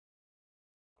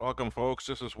Welcome, folks.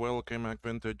 This is Will, KMac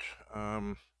Vintage.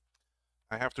 I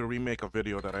have to remake a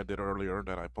video that I did earlier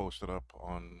that I posted up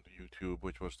on YouTube,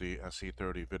 which was the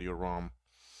SE30 video ROM.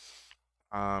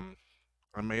 I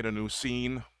made a new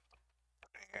scene,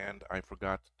 and I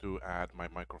forgot to add my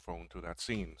microphone to that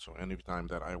scene. So anytime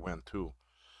that I went to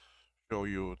show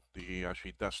you the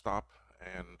actually desktop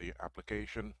and the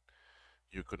application,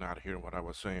 you could not hear what I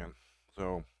was saying.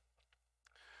 So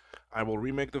I will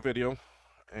remake the video,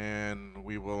 and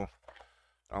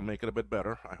I'll make it a bit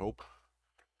better, I hope,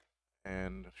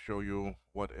 and show you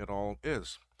what it all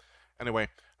is. Anyway,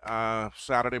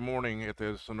 Saturday morning, it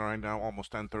is right now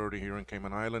almost 10:30 here in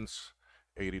Cayman Islands.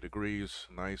 80 degrees,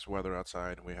 nice weather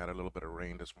outside. We had a little bit of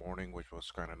rain this morning, which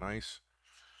was kind of nice.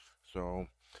 So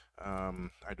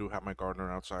I do have my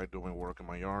gardener outside doing work in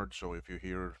my yard. So if you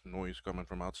hear noise coming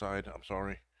from outside, I'm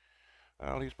sorry.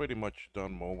 Well, he's pretty much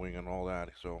done mowing and all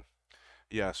that. So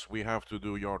yes, we have to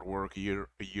do yard work year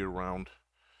round.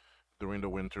 During the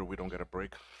winter, we don't get a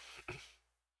break.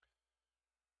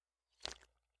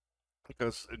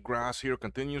 Because grass here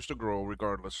continues to grow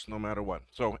regardless, no matter what.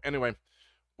 So anyway,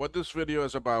 what this video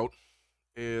is about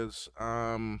is,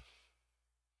 as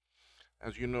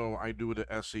you know, I do the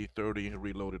SE30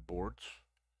 reloaded boards,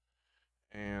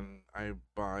 and I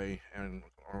buy and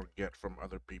or get from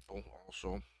other people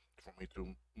also for me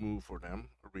to move for them,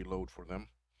 reload for them.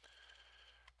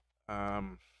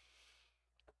 Um,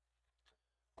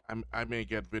 I may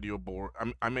get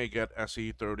I may get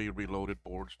SE30 reloaded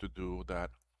boards to do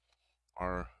that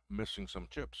are missing some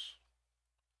chips.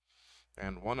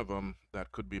 And one of them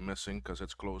that could be missing because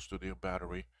it's close to the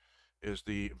battery is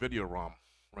the video ROM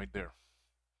right there.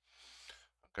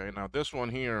 Okay, now this one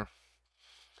here,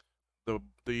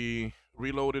 the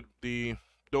reloaded the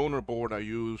donor board I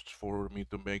used for me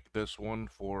to make this one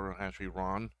for actually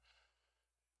Ron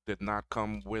did not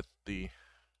come with the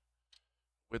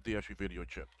actually video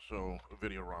chip, so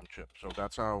video ROM chip. So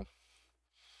that's how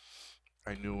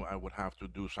I knew I would have to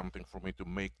do something for me to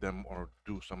make them or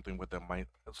do something with them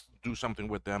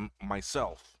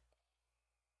myself.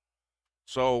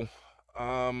 So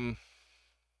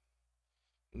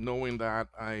knowing that,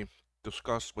 I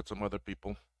discussed with some other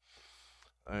people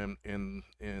in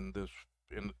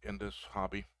this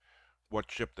hobby what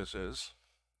chip this is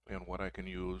and what I can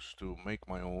use to make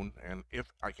my own, and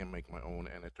if I can make my own,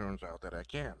 and it turns out that I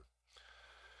can.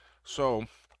 So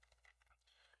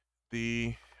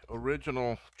the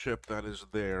original chip that is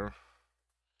there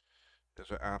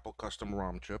is an Apple custom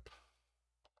ROM chip,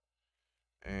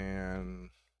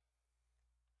 and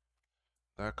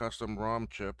that custom ROM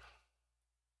chip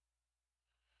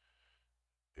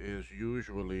is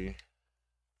usually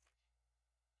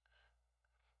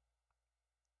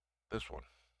this one.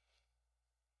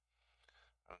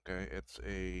 Okay, it's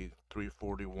a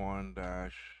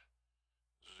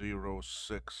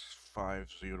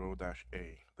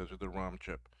 341-0650-A. This is the ROM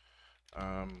chip.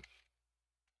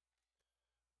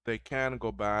 They can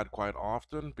go bad quite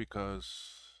often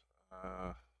because,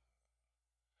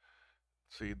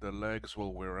 see, the legs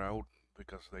will wear out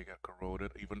because they get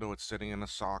corroded. Even though it's sitting in a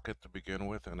socket to begin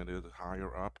with and it is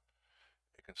higher up,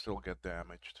 it can still get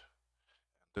damaged.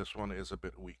 This one is a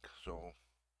bit weak, so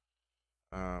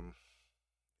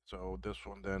this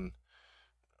one then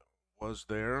was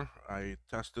there. I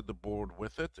tested the board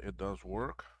with it. It does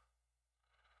work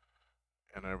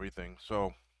and everything.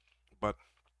 So, but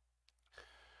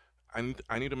I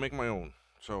need to make my own.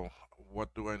 So,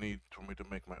 what do I need for me to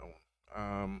make my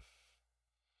own?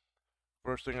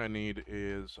 First thing I need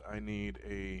is I need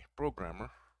a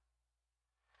programmer,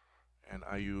 and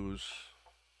I use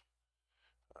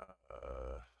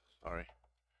sorry,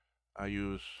 I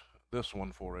use this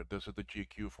one for it. This is the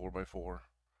GQ 4x4.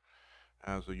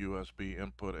 Has a USB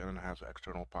input and it has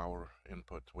external power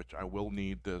input, which I will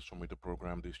need this for me to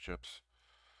program these chips.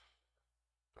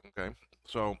 Okay,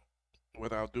 so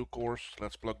without due course,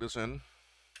 let's plug this in.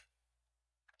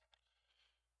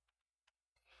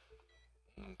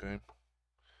 Okay,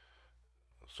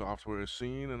 software is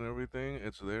seen and everything.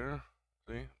 It's there.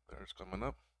 See, there's coming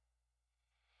up.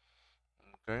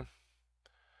 Okay,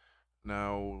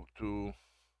 now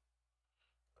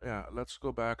let's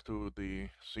go back to the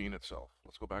scene itself.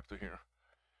 Let's go back to here.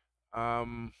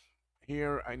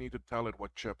 Here I need to tell it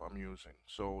what chip I'm using.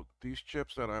 So these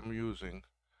chips that I'm using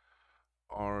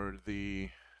are the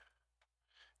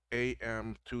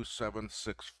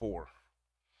AM2764.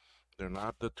 They're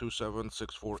not the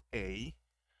 2764A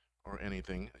or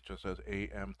anything. It just says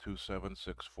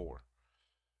AM2764.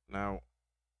 Now,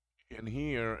 in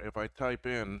here, if I type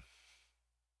in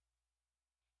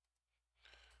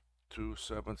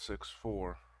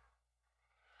 2764,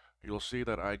 you'll see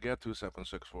that I get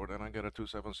 2764, then I get a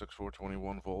 2764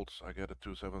 21 volts, I get a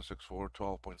 2764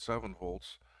 12.7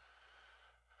 volts,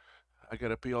 I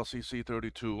get a PLC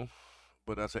C32,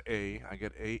 but that's an A. I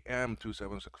get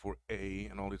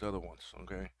AM2764A and all these other ones,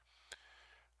 okay?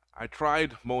 I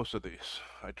tried most of these.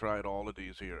 I tried all of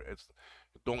these here.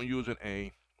 Don't use an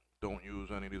A, don't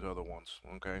use any of these other ones,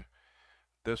 okay?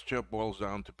 This chip boils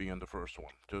down to being the first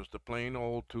one, just the plain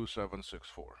old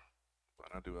 2764. When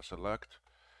I do a select,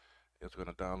 it's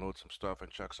gonna download some stuff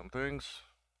and check some things.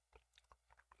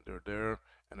 They're there,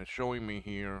 and it's showing me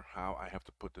here how I have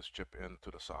to put this chip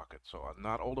into the socket. So I'm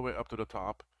not all the way up to the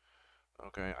top.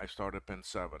 Okay, I start at pin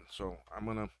 7. So I'm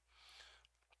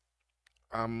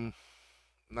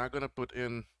not gonna put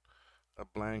in a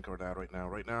blank or that right now.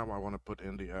 Right now I want to put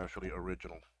in the actually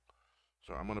original.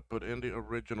 So I'm gonna put in the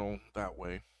original that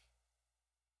way.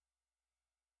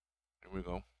 Here we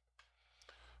go.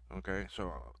 Okay,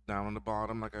 so down on the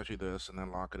bottom like actually this, and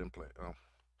then lock it in place. Oh,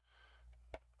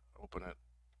 open it,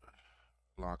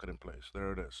 lock it in place.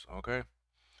 There it is. Okay,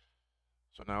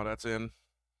 so now that's in.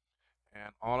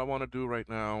 And all I want to do right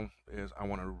now is I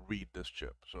want to read this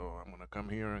chip. So I'm going to come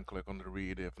here and click on the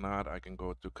read. If not, I can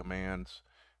go to commands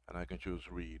and I can choose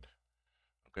read.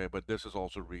 Okay, but this is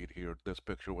also read here, this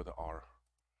picture with the R.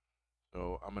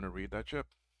 So I'm going to read that chip.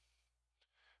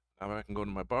 Now I can go to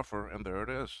my buffer and there it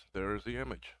is. There is the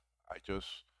image. I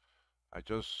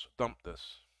just dumped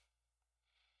this.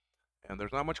 And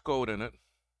there's not much code in it.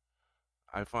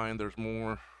 I find there's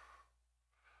more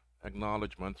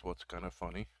acknowledgments, what's kind of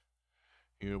funny.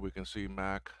 Here we can see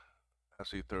Mac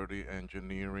SE30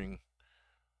 Engineering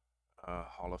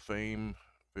Hall of Fame,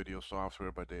 video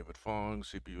software by David Fong,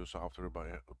 CPU software by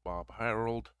Bob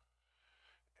Harold,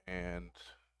 and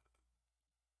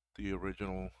the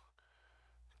original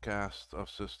cast of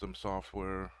system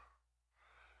software,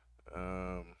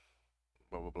 blah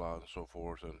blah blah and so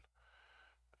forth. And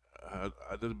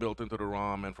this is built into the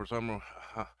ROM, and for some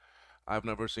I've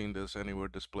never seen this anywhere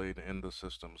displayed in the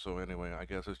system. So anyway, I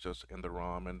guess it's just in the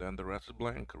ROM, and then the rest is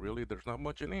blank. Really, there's not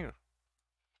much in here.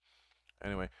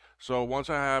 Anyway, so once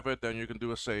I have it, then you can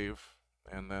do a save,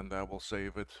 and then that will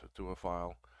save it to a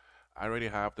file. I already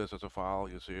have this as a file.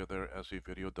 You see it there, SE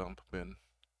video dump bin.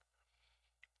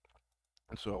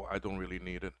 So I don't really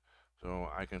need it. So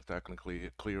I can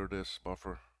technically clear this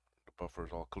buffer. The buffer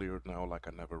is all cleared now, like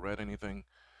I never read anything.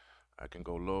 I can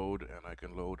go load, and I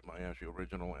can load my actually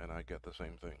original, and I get the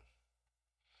same thing.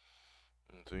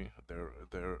 And see, there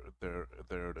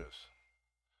it is.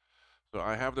 So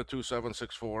I have the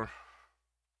 2764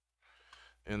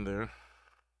 in there.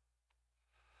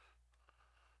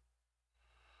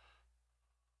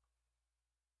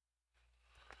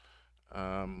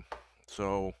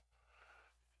 So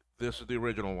this is the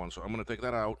original one, so I'm going to take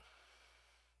that out.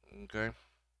 Okay.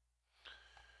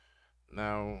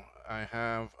 Now I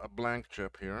have a blank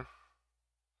chip here,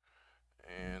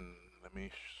 and let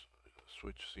me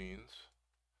switch scenes.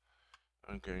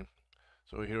 Okay,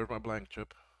 so here's my blank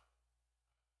chip.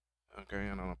 Okay,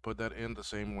 and I'm going to put that in the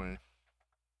same way.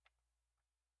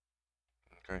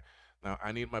 Okay, now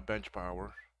I need my bench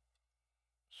power,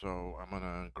 so I'm going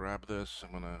to grab this,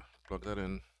 I'm going to plug that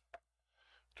in,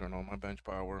 turn on my bench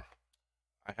power.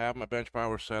 I have my bench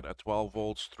power set at 12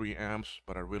 volts, 3 amps,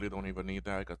 but I really don't even need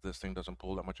that because this thing doesn't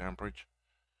pull that much amperage.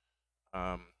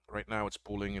 Right now it's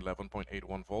pulling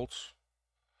 11.81 volts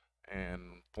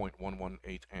and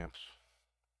 0.118 amps.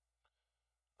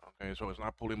 Okay, so it's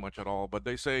not pulling much at all, but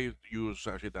they say use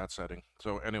actually that setting.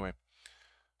 So anyway,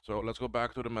 so let's go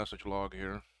back to the message log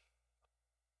here.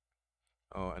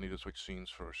 Oh, I need to switch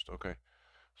scenes first. Okay,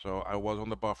 so I was on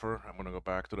the buffer. I'm gonna go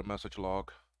back to the message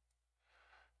log,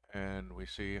 and we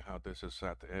see how this is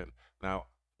set in. Now,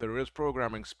 there is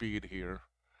programming speed here.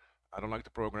 I don't like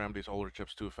to program these older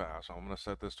chips too fast. So I'm gonna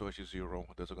set this to actually 0.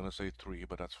 This is gonna say 3,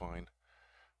 but that's fine,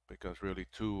 because really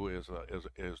 2 is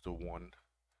the 1.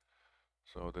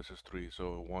 So this is 3.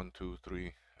 So 1, 2,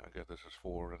 3. I guess this is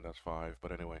 4, and that's 5.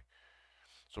 But anyway,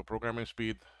 so programming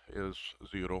speed is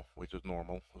 0, which is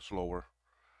normal, slower,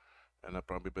 and that's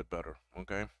probably a bit better.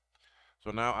 Okay. So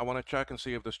now I want to check and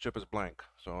see if this chip is blank.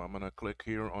 So I'm gonna click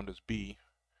here on this B,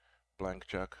 blank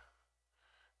check,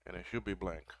 and it should be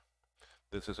blank.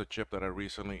 This is a chip that I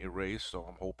recently erased, so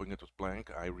I'm hoping it was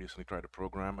blank. I recently tried to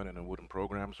program it and it wouldn't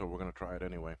program, so we're gonna try it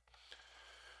anyway.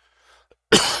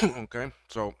 Okay,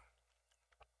 so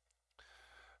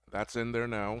that's in there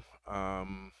now.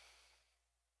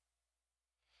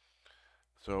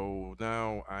 So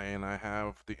now I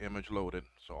have the image loaded.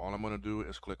 So all I'm gonna do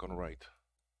is click on write.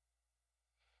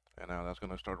 And now that's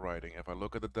gonna start writing. If I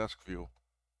look at the desk view,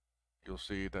 you'll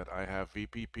see that I have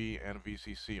VPP and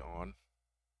VCC on.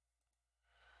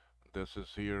 This is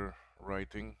here,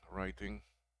 writing.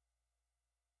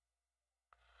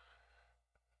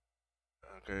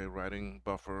 Okay, writing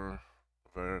buffer,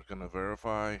 gonna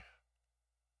verify,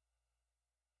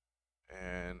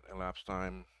 and elapsed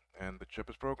time, and the chip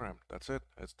is programmed. That's it,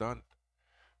 it's done.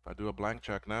 If I do a blank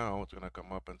check now, it's gonna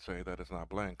come up and say that it's not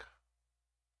blank.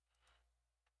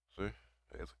 See,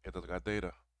 it has got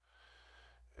data.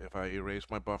 If I erase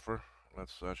my buffer,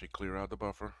 let's actually clear out the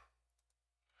buffer.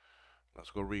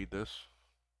 Let's go read this.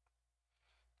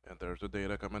 And there's the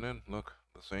data coming in. Look,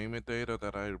 the same data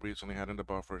that I recently had in the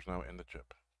buffer is now in the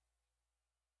chip.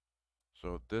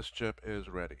 So this chip is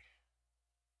ready.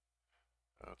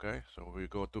 Okay, so we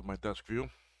go to my desk view.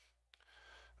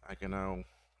 I can now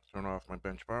turn off my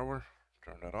bench power,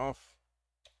 turn that off.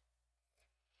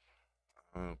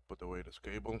 Put away this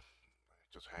cable,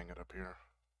 just hang it up here.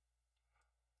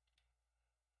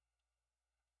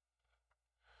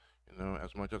 You know,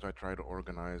 as much as I try to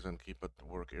organize and keep the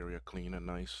work area clean and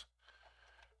nice,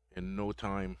 in no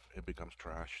time it becomes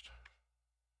trashed.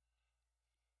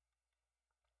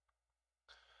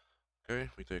 Okay,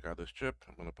 we take out this chip.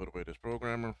 I'm gonna put away this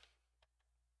programmer.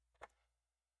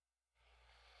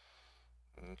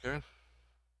 Okay.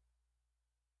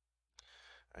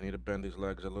 I need to bend these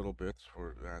legs a little bit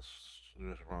for this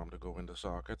ROM to go in the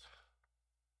socket.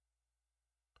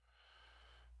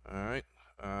 Alright,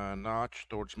 notch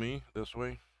towards me, this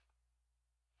way.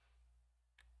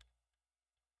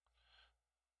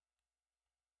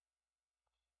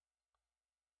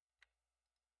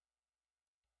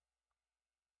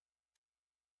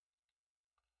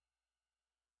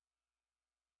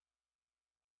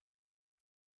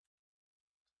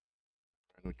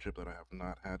 A new chip that I have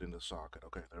not had in the socket.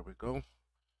 Okay, there we go. And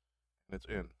it's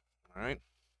in. Alright.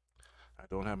 I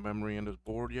don't have memory in this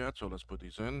board yet, so let's put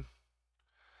these in.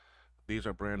 These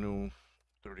are brand new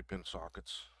 30-pin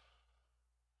sockets.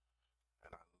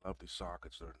 And I love these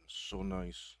sockets. They're so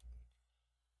nice.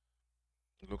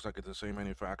 It looks like it's the same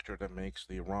manufacturer that makes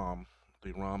the ROM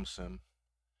sim.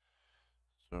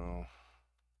 So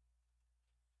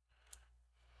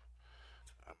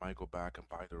I might go back and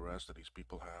buy the rest that these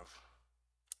people have.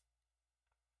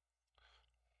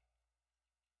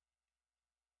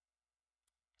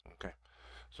 Okay,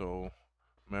 so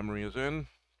memory is in.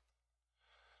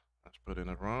 Let's put in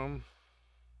a ROM.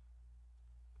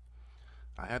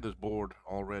 I had this board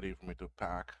all ready for me to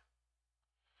pack.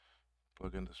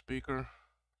 Plug in the speaker,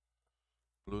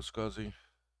 blue SCSI,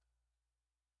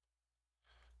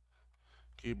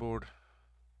 keyboard,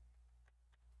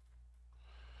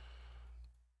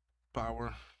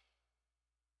 power,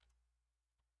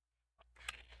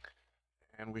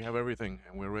 and we have everything,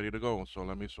 and we're ready to go. So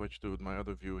let me switch to my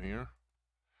other view here,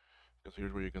 because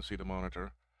here's where you can see the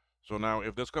monitor. So now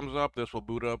if this comes up, this will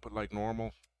boot up like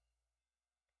normal.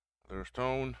 There's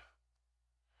tone,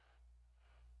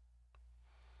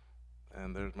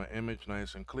 and there's my image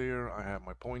nice and clear. I have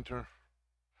my pointer,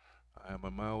 I have my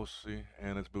mouse, see,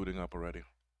 and it's booting up already.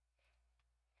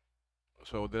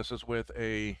 So this is with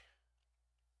a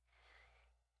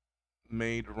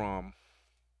made ROM,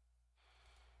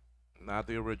 not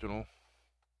the original,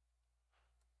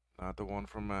 not the one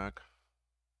from Mac,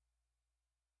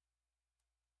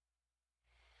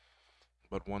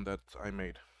 but one that I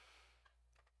made.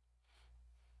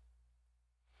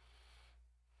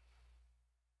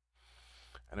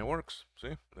 And it works.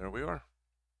 See, there we are.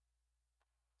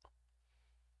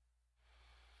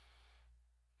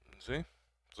 See,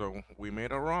 so we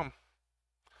made a ROM.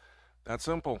 That's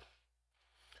simple.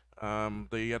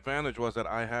 The advantage was that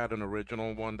I had an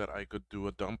original one that I could do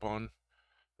a dump on.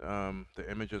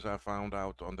 The images I found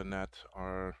out on the net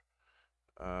are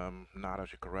not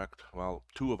actually correct. Well,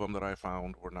 two of them that I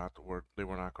found were not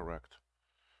correct.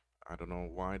 I don't know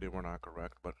why they were not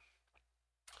correct, but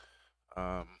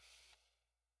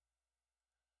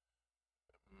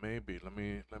maybe let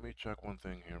me check one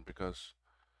thing here, because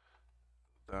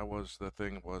that was the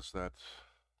thing, was that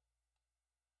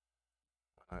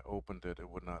when I opened it, it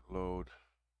would not load.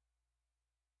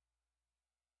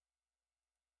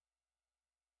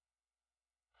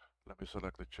 Let me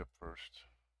select the chip first.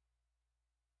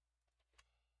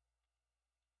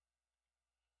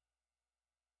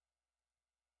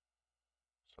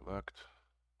 Select.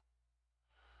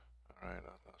 All right,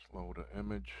 let's load an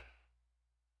image.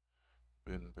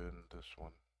 Bin this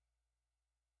one.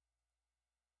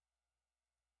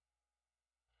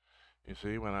 You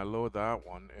see, when I load that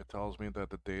one, it tells me that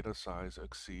the data size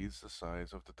exceeds the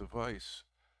size of the device.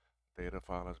 Data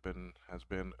file has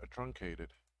been truncated.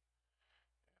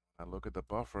 I look at the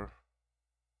buffer.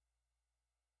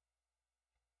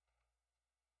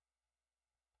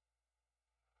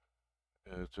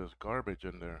 It's just garbage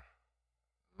in there.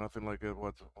 Nothing like it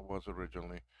was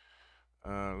originally.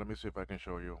 Let me see if I can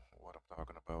show you what I'm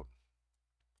talking about.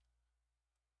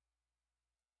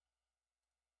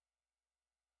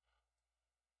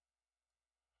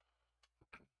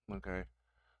 Okay,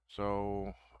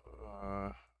 so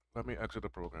let me exit the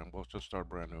program. We'll just start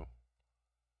brand new.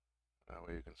 That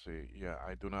way you can see. Yeah,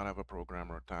 I do not have a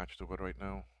programmer attached to it right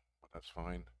now, but that's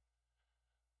fine.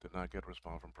 Did not get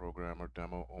response from programmer,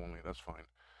 demo only. That's fine.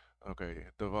 Okay,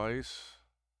 device,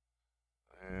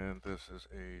 and this is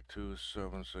a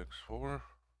 2764.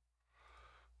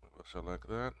 We'll select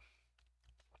that.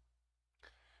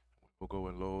 We'll go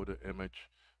and load the image.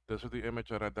 This is the image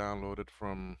that I downloaded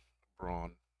from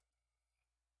Braun.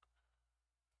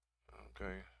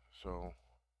 Okay, so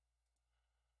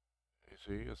you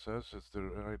see, it says it's the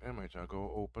right image. I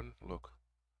go open, look,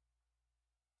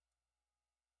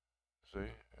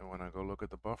 see, and when I go look at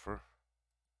the buffer,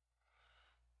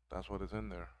 that's what is in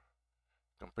there.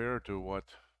 Compared to what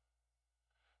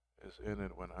is in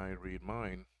it when I read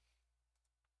mine,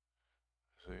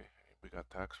 see, we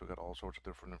got text, we got all sorts of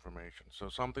different information. So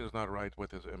something's not right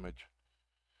with his image.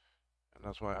 And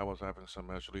that's why I was having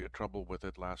some actually trouble with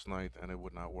it last night, and it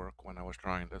would not work when I was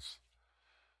trying this.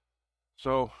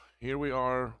 So here we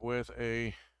are with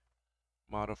a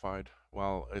modified,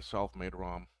 well, a self-made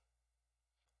ROM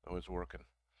that was working.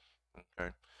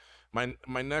 Okay.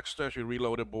 My next actually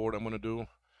reloaded board I'm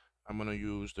gonna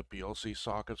use the PLC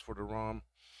sockets for the ROM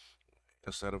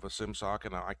instead of a SIM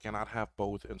socket. Now I cannot have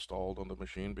both installed on the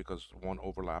machine because one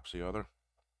overlaps the other.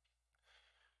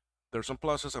 There's some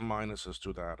pluses and minuses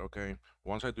to that, okay?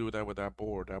 Once I do that with that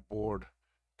board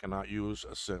cannot use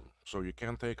a SIM. So you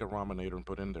can take a Rominator and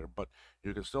put in there, but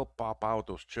you can still pop out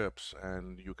those chips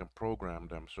and you can program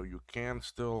them. So you can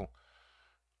still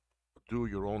do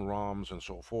your own ROMs and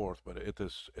so forth, but it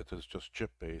is just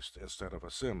chip based instead of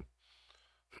a SIM.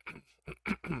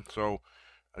 So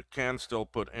I can still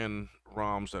put in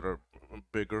ROMs that are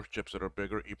bigger, chips that are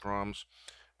bigger, EEPROMs,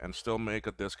 and still make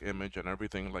a disk image and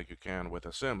everything like you can with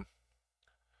a SIM.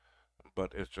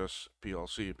 But it's just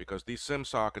PLC because these SIM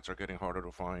sockets are getting harder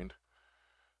to find.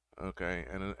 Okay,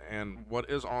 and what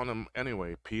is on them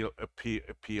anyway?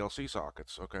 PLC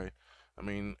sockets. Okay, I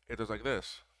mean it is like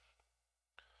this.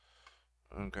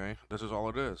 Okay, this is all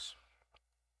it is.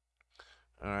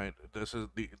 All right, this is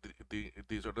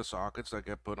these are the sockets that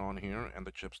get put on here, and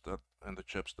the chips that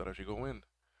actually go in.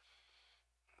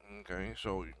 Okay,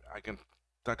 so I can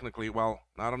technically, well,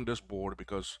 not on this board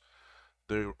because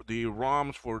the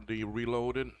ROMs for the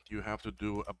reloaded, you have to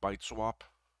do a byte swap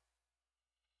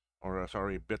or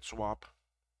sorry, bit swap.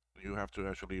 You have to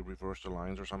actually reverse the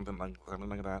lines or something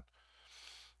like that.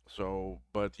 So,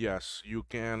 but yes, you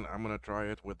can. I'm gonna try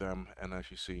it with them and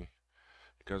actually see.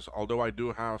 Because although I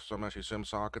do have some actually SIM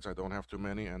sockets, I don't have too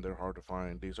many, and they're hard to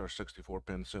find. These are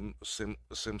 64-pin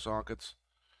SIM sockets,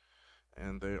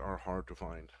 and they are hard to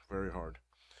find, very hard.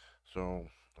 So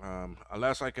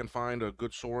unless I can find a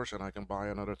good source and I can buy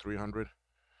another 300,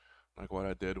 like what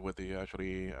I did with the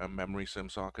actually memory SIM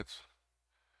sockets.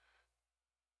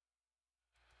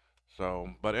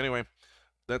 So, but anyway,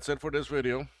 that's it for this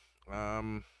video.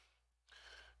 Um,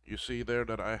 you see there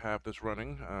that I have this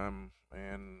running,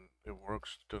 and it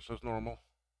works just as normal.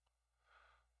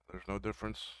 There's no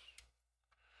difference.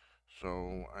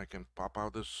 So I can pop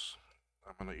out this.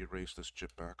 I'm gonna erase this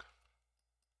chip back.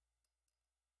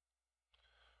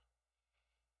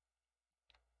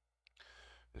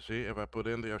 You see, if I put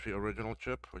in the actually original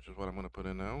chip, which is what I'm gonna put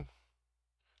in now,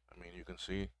 I mean, you can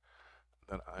see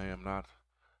that I am not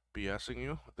BSing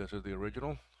you. This is the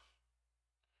original.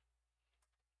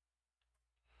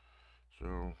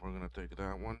 So we're gonna take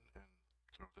that one and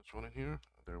throw this one in here.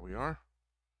 There we are.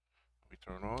 We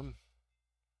turn on.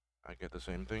 I get the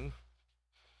same thing.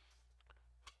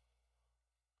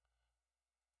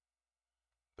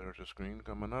 There's a screen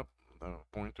coming up, the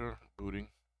pointer booting.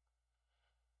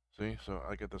 See, so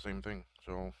I get the same thing.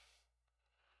 So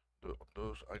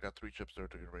those, I got 3 chips there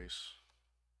to erase.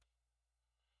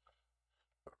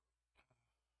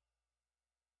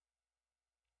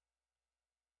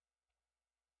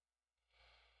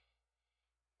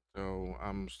 So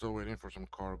I'm still waiting for some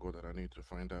cargo that I need to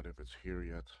find out if it's here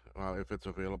yet. Well, if it's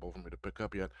available for me to pick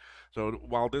up yet. So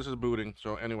while this is booting,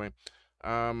 so anyway,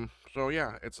 so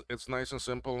yeah, it's nice and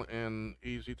simple and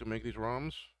easy to make these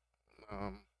ROMs.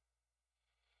 Um,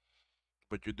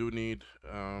 but you do need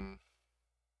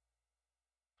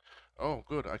oh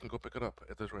good, I can go pick it up.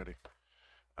 It is ready.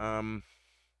 Um,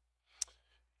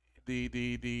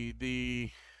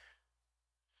 the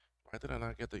why did I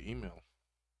not get the email?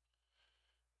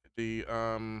 The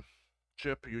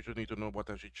chip, you just need to know what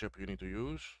actually chip you need to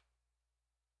use.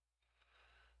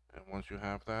 And once you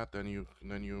have that, then you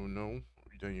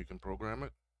can program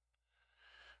it.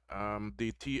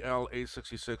 The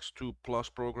TL-A66 2 Plus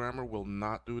programmer will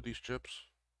not do these chips.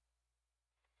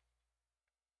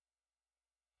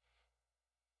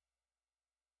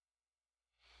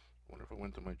 Wonder if it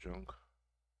went to my junk.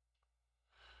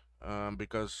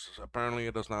 Because apparently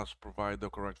it does not provide the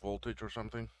correct voltage or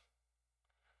something.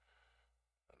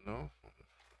 No?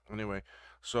 Anyway,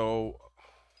 so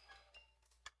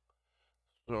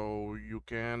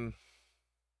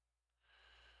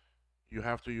you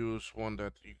have to use one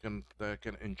that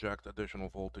can inject additional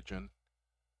voltage in.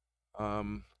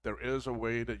 There is a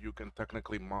way that you can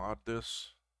technically mod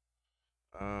this.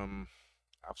 I've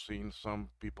seen some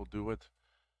people do it.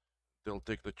 They'll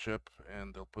take the chip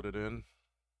and they'll put it in.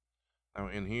 Now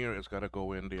in here, it's got to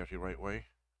go in the actually right way,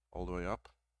 all the way up.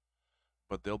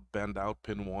 But they'll bend out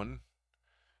pin 1,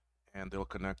 and they'll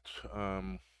connect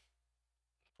 12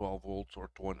 volts or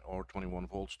 21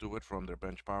 volts to it from their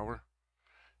bench power,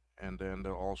 and then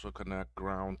they'll also connect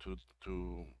ground to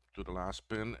the last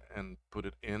pin and put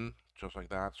it in just like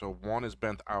that. So one is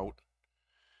bent out,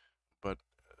 but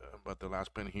the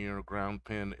last pin here, ground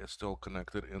pin, is still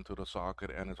connected into the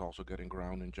socket and it's also getting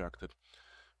ground injected,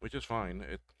 which is fine.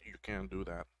 You can do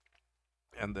that,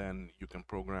 and then you can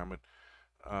program it.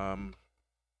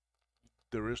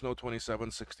 There is no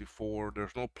 2764.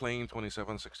 There's no plain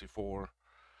 2764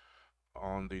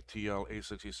 on the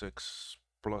TL-A66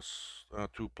 plus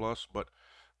 2 plus, but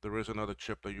there is another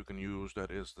chip that you can use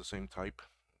that is the same type.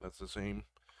 That's the same.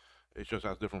 It just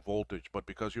has different voltage, but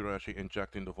because you're actually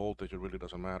injecting the voltage, it really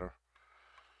doesn't matter.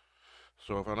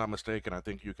 So if I'm not mistaken, I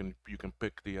think you can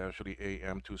pick the actually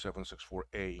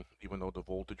AM2764A, even though the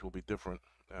voltage will be different.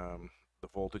 The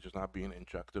voltage is not being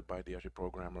injected by the actual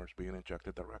programmer; it's being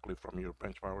injected directly from your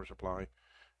bench power supply,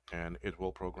 and it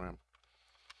will program.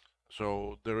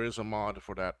 So there is a mod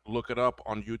for that. Look it up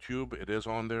on YouTube. It is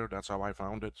on there. That's how I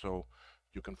found it. So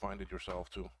you can find it yourself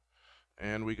too.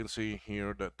 And we can see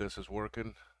here that this is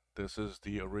working. This is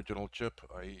the original chip.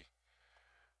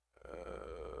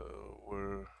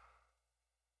 We're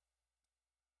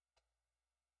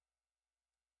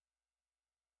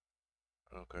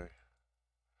okay.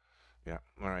 Yeah.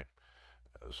 All right.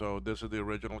 So this is the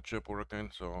original chip working.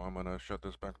 So I'm gonna shut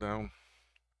this back down.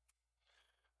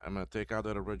 I'm gonna take out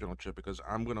that original chip because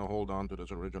I'm gonna hold on to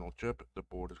this original chip. The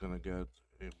board is gonna get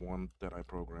one that I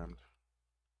programmed.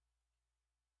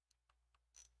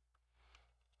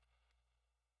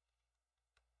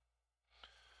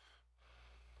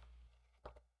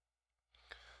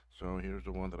 So here's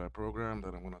the one that I programmed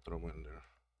that I'm gonna throw in there.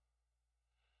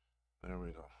 There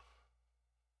we go.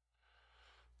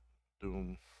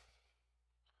 Doom.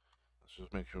 Let's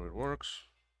just make sure it works.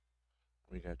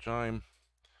 We got chime.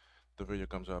 The video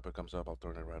comes up, it comes up, I'll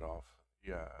turn it right off.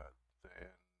 Yeah, and there we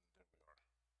are.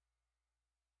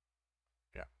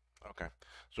 Yeah, okay.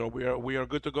 So we are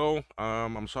good to go.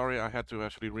 I'm sorry I had to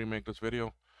actually remake this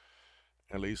video.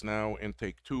 At least now in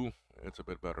take 2, it's a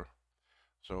bit better.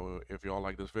 So if you all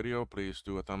like this video, please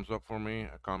do a thumbs up for me.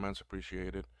 Comments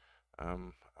appreciated.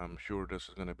 I'm sure this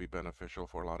is going to be beneficial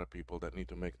for a lot of people that need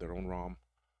to make their own ROM.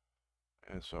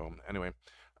 And so anyway,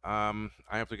 I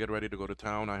have to get ready to go to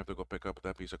town. I have to go pick up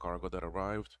that piece of cargo that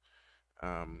arrived.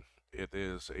 It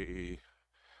is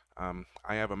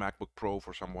I have a MacBook Pro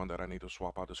for someone that I need to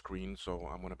swap out the screen, so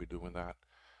I'm going to be doing that.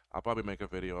 I'll probably make a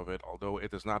video of it, although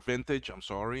it is not vintage. I'm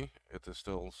sorry. It is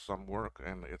still some work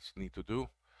and it's neat to do,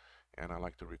 and I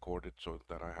like to record it so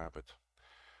that I have it.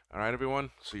 All right,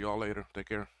 everyone. See you all later. Take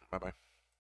care. Bye-bye.